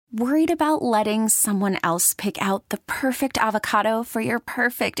Worried about letting someone else pick out the perfect avocado for your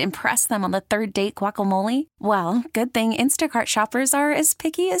perfect impress them on the third date guacamole? Well, good thing Instacart shoppers are as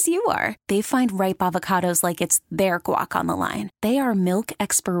picky as you are. They find ripe avocados like it's their guac on the line. They are milk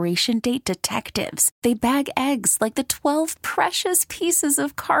expiration date detectives. They bag eggs like the 12 precious pieces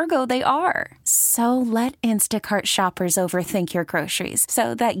of cargo they are. So let Instacart shoppers overthink your groceries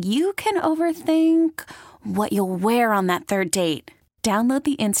so that you can overthink what you'll wear on that third date. Download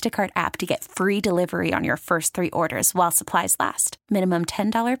the Instacart app to get free delivery on your first 3 orders while supplies last. Minimum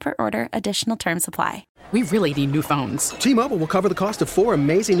 $10 per order. Additional terms apply. We really need new phones. T-Mobile will cover the cost of 4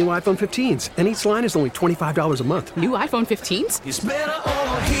 amazing new iPhone 15s, and each line is only $25 a month. New iPhone 15s? It's better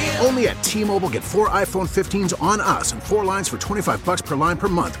over here. Only at T-Mobile, get 4 iPhone 15s on us and 4 lines for $25 per line per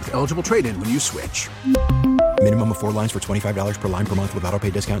month with eligible trade-in when you switch. Minimum of 4 lines for $25 per line per month with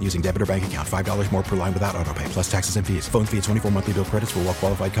autopay discount using debit or bank account. $5 more per line without autopay, plus taxes and fees. Phone fee at 24 monthly bill credits for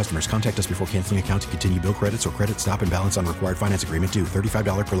well-qualified customers. Contact us before canceling account to continue bill credits or credit stop and balance on required finance agreement due.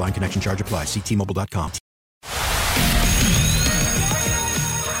 $35 per line connection charge applies. See T-Mobile.com.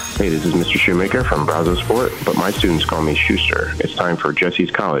 Hey, this is Mr. Shoemaker from Brazo Sport, but my students call me Schuster. It's time for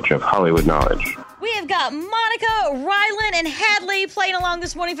Jessie's College of Hollywood Knowledge. We have got Monica, Rylan, and Hadley playing along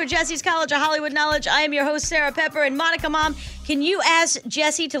this morning for Jessie's College of Hollywood Knowledge. I am your host, Sarah Pepper. And Monica, Mom, can you ask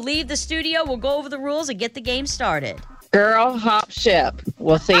Jessie to leave the studio? We'll go over the rules and get the game started. Girl, hop ship.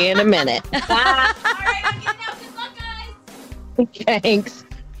 We'll see you in a minute. All right, I'm getting out. Good luck, guys. Thanks.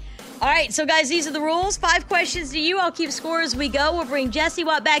 All right, so guys, these are the rules. 5 questions to you. I'll keep score as we go. We'll bring Jessie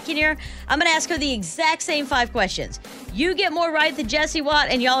Watt back in here. I'm going to ask her the exact same 5 questions. You get more right than Jessie Watt,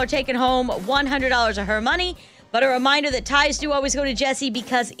 and y'all are taking home $100 of her money. But a reminder that ties do always go to Jessie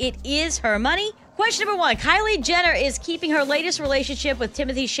because it is her money. Question number 1. Kylie Jenner is keeping her latest relationship with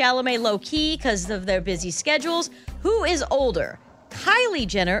Timothée Chalamet low-key because of their busy schedules. Who is older, Kylie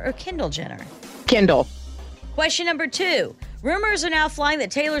Jenner or Kendall Jenner? Kendall. Question number 2. Rumors are now flying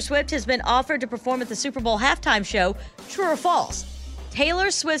that Taylor Swift has been offered to perform at the Super Bowl halftime show. True or false? Taylor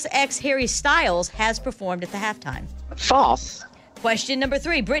Swift's ex, Harry Styles, has performed at the halftime. False. Question number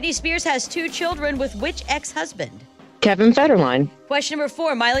 3. Britney Spears has 2 children with which ex-husband? Kevin Federline. Question number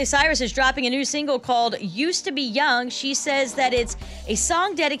 4. Miley Cyrus is dropping a new single called Used to Be Young. She says that it's a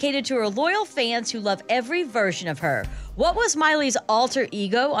song dedicated to her loyal fans who love every version of her. What was Miley's alter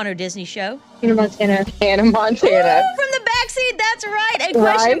ego on her Disney show? Hannah Montana. Hannah Montana. Ooh, from the backseat, that's right. And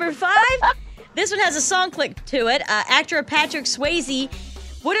question number 5. This one has a song click to it. Actor Patrick Swayze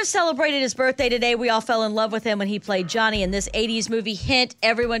would have celebrated his birthday today. We all fell in love with him when he played Johnny in this 80s movie. Hint,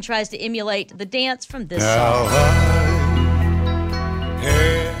 everyone tries to emulate the dance from this song.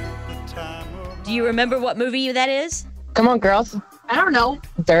 Do you remember what movie that is? Come on, girls. I don't know.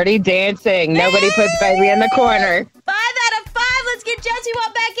 Dirty Dancing. Nobody puts baby in the corner. 5 out of 5. Let's get Jessie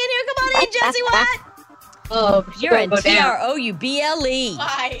Watt back in here. Come on in, Jessie Watt. Oh, You're in Trouble.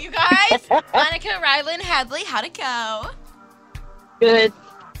 Hi, you guys. Monica, Rylan, Hadley, how'd it go? Good.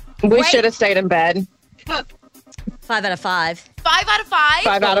 We Great. should have stayed in bed. 5 out of 5. 5 out of 5?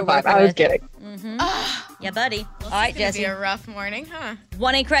 5 out of 5. I was kidding. Mm-hmm. Yeah, buddy. All right, This is Jessie. gonna be a rough morning, huh?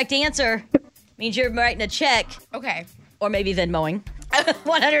 1 incorrect answer means you're writing a check. Okay. Or maybe Venmoing.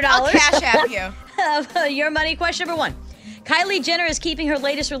 $100. I'll cash out you. Your money. Question number 1. Kylie Jenner is keeping her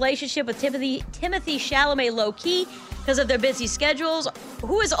latest relationship with Timothée Chalamet low-key because of their busy schedules.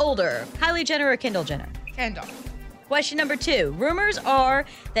 Who is older, Kylie Jenner or Kendall Jenner? Kendall. Question number 2. Rumors are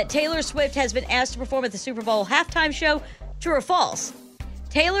that Taylor Swift has been asked to perform at the Super Bowl halftime show. True or false?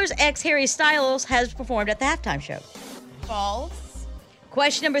 Taylor's ex, Harry Styles, has performed at the halftime show. False.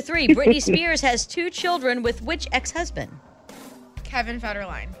 Question number 3. Britney Spears has 2 children with which ex-husband? Kevin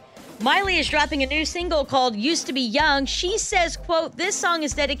Federline. Miley is dropping a new single called Used to Be Young. She says, quote, this song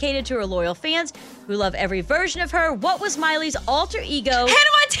is dedicated to her loyal fans who love every version of her. What was Miley's alter ego? Hannah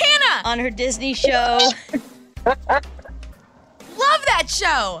Montana! On her Disney show. Love that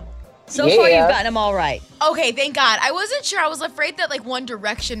show. So far, you've gotten them all right. Okay, thank God. I wasn't sure. I was afraid that like One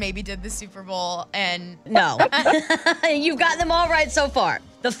Direction maybe did the Super Bowl and... No. You've gotten them all right so far.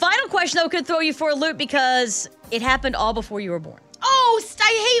 The final question, though, could throw you for a loop because it happened all before you were born. Oh,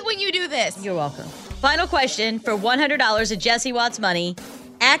 I hate when you do this. You're welcome. Final question for $100 of Jessie Watt's money.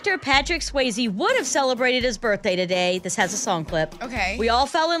 Actor Patrick Swayze would have celebrated his birthday today. This has a song clip. Okay. We all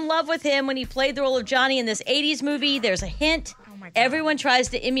fell in love with him when he played the role of Johnny in this 80s movie. There's a hint. Oh my God. Everyone tries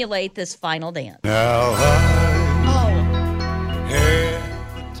to emulate this final dance.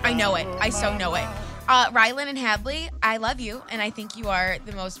 I know it. I so know it. Rylan and Hadley, I love you, and I think you are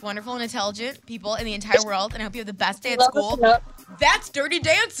the most wonderful and intelligent people in the entire world, and I hope you have the best day at school. That's Dirty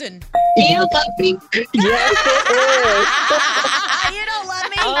Dancing. You love me. Yes, it You don't love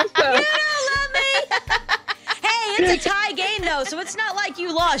me. Awesome. You don't love me. Hey, it's a tie game, though, so it's not like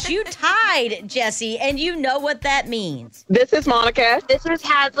you lost. You tied, Jessie, and you know what that means. is. This is Monica. This is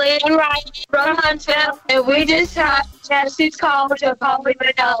Hadley and Rylan from Huntsville, and we just got Jessie's College of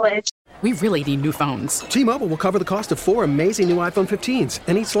Hollywood Knowledge. We really need new phones. T-Mobile will cover the cost of 4 amazing new iPhone 15s,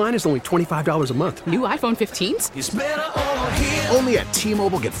 and each line is only $25 a month. New iPhone 15s? It's better over here. Only at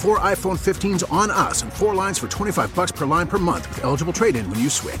T-Mobile, get 4 iPhone 15s on us and 4 lines for $25 per line per month with eligible trade-in when you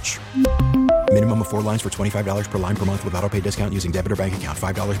switch. Minimum of 4 lines for $25 per line per month with autopay discount using debit or bank account.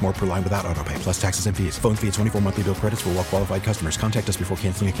 $5 more per line without autopay, plus taxes and fees. Phone fee at 24 monthly bill credits for well-qualified customers. Contact us before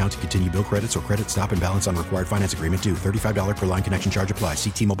canceling account to continue bill credits or credit stop and balance on required finance agreement due. $35 per line connection charge applies. See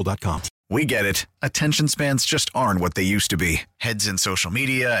T-Mobile.com. We get it. Attention spans just aren't what they used to be. Heads in social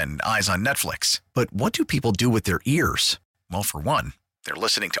media and eyes on Netflix. But what do people do with their ears? Well, for one, they're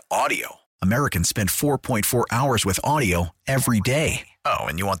listening to audio. Americans spend 4.4 hours with audio every day. Oh,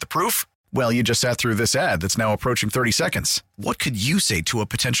 and you want the proof? Well, you just sat through this ad that's now approaching 30 seconds. What could you say to a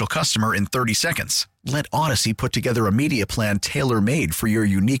potential customer in 30 seconds? Let Odyssey put together a media plan tailor-made for your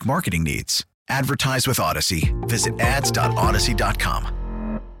unique marketing needs. Advertise with Odyssey. Visit ads.odyssey.com.